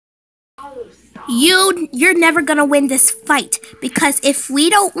You're never gonna win this fight because if we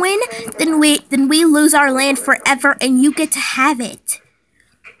don't win, then we lose our land forever and you get to have it.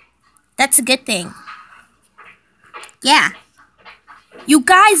 That's a good thing. Yeah. You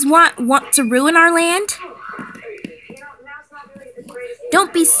guys want to ruin our land?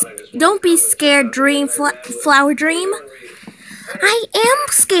 Don't be don't be scared, Flower Dream. I am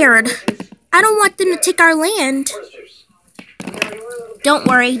scared. I don't want them to take our land. Don't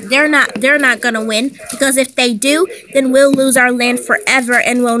worry, they're not gonna win because if they do, then we'll lose our land forever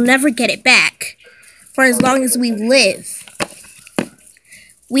and we'll never get it back for as long as we live.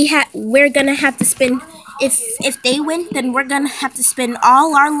 We're gonna have to spend if they win, then we're gonna have to spend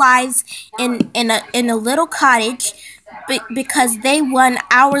all our lives in a little cottage because they won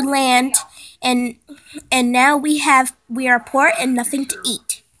our land and now we are poor and nothing to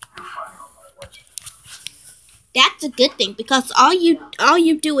eat. That's a good thing because all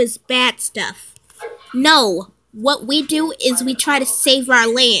you do is bad stuff. No, what we do is we try to save our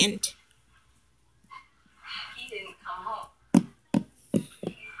land.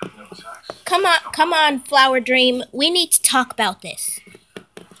 Come on, Flower Dream. We need to talk about this.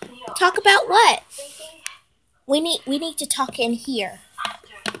 Talk about what? We need to talk in here.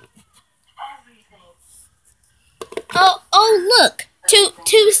 Oh look, two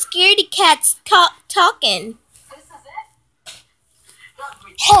scaredy cats talking.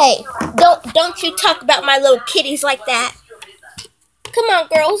 Hey, don't you talk about my little kitties like that. Come on,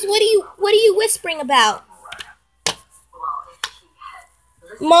 girls. What are you whispering about?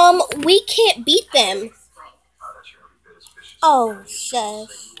 Mom, we can't beat them. Oh,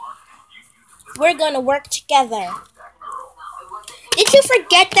 shush. We're gonna work together. Did you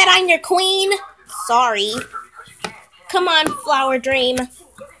forget that I'm your queen? Sorry. Come on, Flower Dream.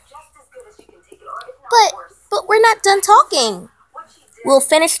 But we're not done talking. We'll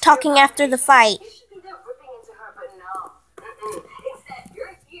finish talking after the fight.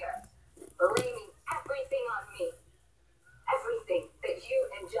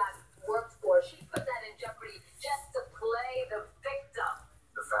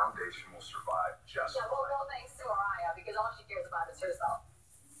 Foundation will survive just fine. Well, thanks to Mariah, because all she cares about is herself.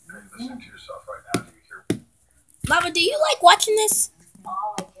 Listen to yourself right now. Do you hear? Mama, do you like watching this?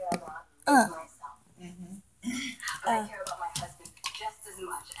 All I care about is myself. I care about my husband just as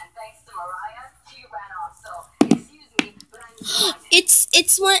much. And thanks to Mariah, she ran off. So, excuse me, but I need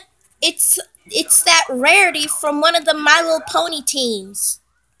It's that rarity from one of the My Little Pony teams.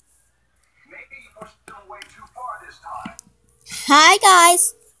 maybe you pushed them way too far this time. Hi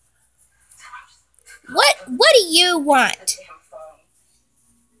guys. What do you want?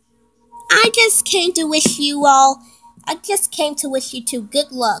 I just came to wish you two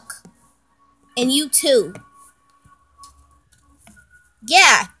good luck. And you too.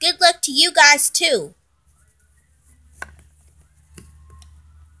 Yeah, good luck to you guys too.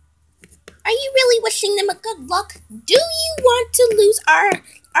 Are you really wishing them a good luck? Do you want to lose our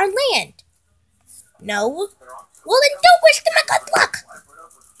land? No? Well then don't wish them a good luck.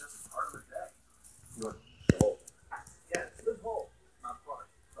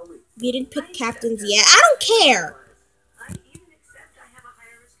 You didn't pick captains yet. I don't care.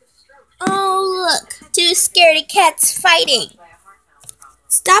 Oh, look. Two scaredy cats fighting.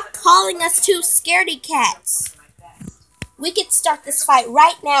 Stop calling us two scaredy cats. We could start this fight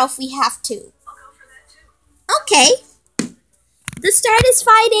right now if we have to. Okay. The start is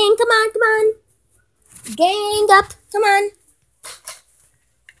fighting. Come on, come on. Gang up. Come on.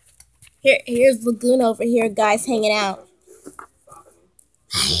 Here's Lagoon over here, guys, hanging out.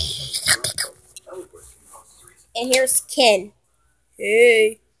 And here's Ken.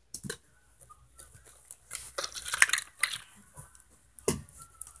 Hey.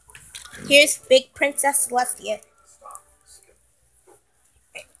 Here's Big Princess Celestia.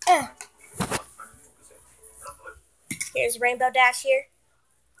 Here's Rainbow Dash here.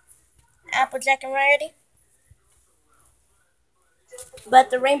 Applejack and Rarity. But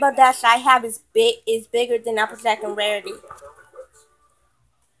the Rainbow Dash I have is bigger than Applejack and Rarity.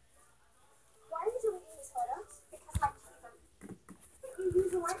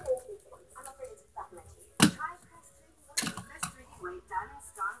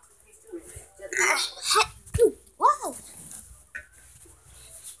 Whoa.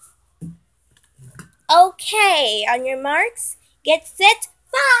 Okay, on your marks, get set,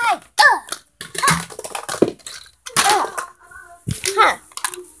 fight!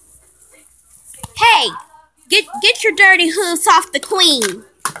 Hey, get your dirty hooves off the queen.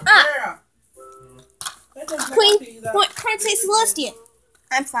 Queen, Princess Celestia.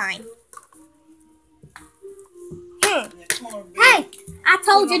 I'm fine. Hey, I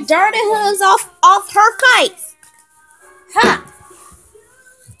told you, dirty hooves off her face. Ha!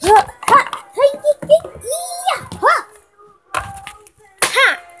 Ha! Ha! Yeah! Ha! Ha!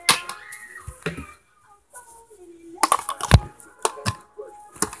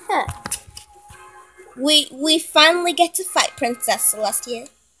 Ha! We finally get to fight Princess Celestia.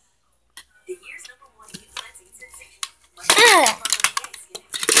 Ah!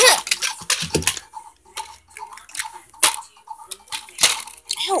 Ha!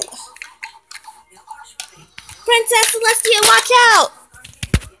 Ow! Princess Celestia, watch out!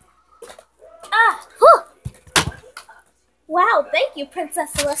 Ah! Whew. Wow, thank you,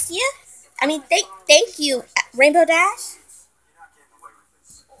 Princess Celestia. I mean, thank you, Rainbow Dash.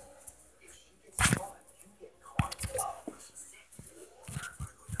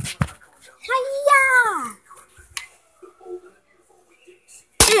 Hiya!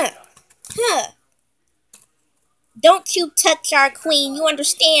 Huh. Don't you touch our queen, you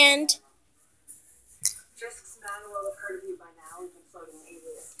understand?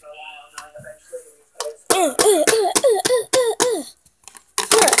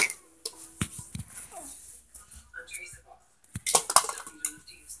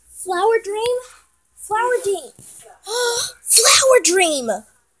 Flower Dream? Flower Dream! Flower Dream!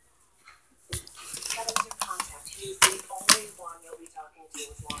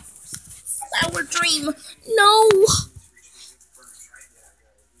 Flower Dream! No!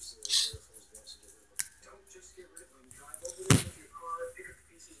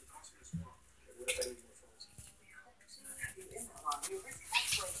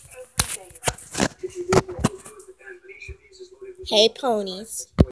 Hey, ponies.